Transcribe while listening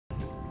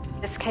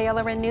This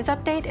KLRN News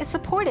Update is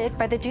supported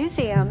by the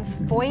Museum's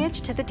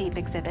Voyage to the Deep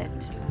exhibit.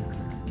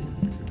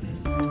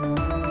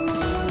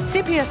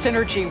 CPS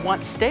Energy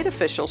wants state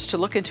officials to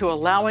look into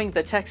allowing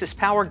the Texas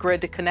power grid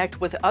to connect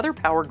with other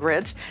power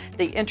grids.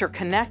 The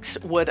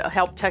interconnects would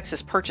help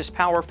Texas purchase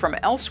power from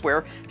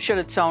elsewhere should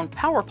its own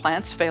power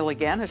plants fail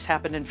again, as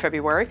happened in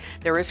February.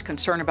 There is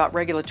concern about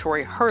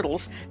regulatory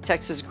hurdles.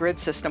 Texas grid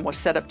system was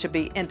set up to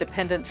be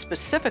independent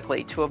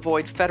specifically to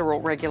avoid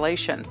federal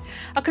regulation.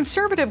 A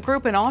conservative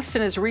group in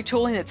Austin is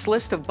retooling its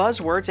list of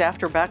buzzwords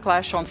after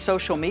backlash on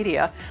social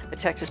media. The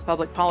Texas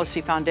Public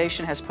Policy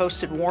Foundation has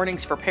posted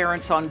warnings for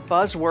parents on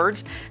buzzwords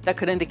that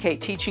could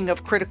indicate teaching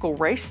of critical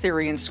race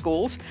theory in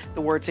schools.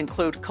 The words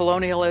include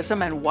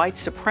colonialism and white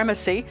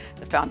supremacy.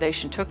 The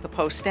foundation took the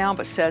post down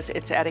but says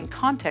it's adding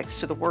context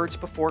to the words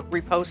before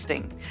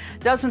reposting.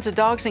 Dozens of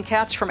dogs and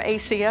cats from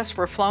ACS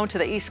were flown to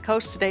the East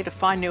Coast today to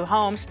find new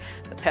homes.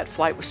 The pet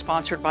flight was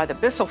sponsored by the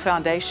Bissell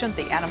Foundation.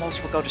 The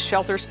animals will go to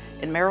shelters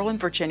in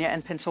Maryland, Virginia,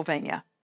 and Pennsylvania.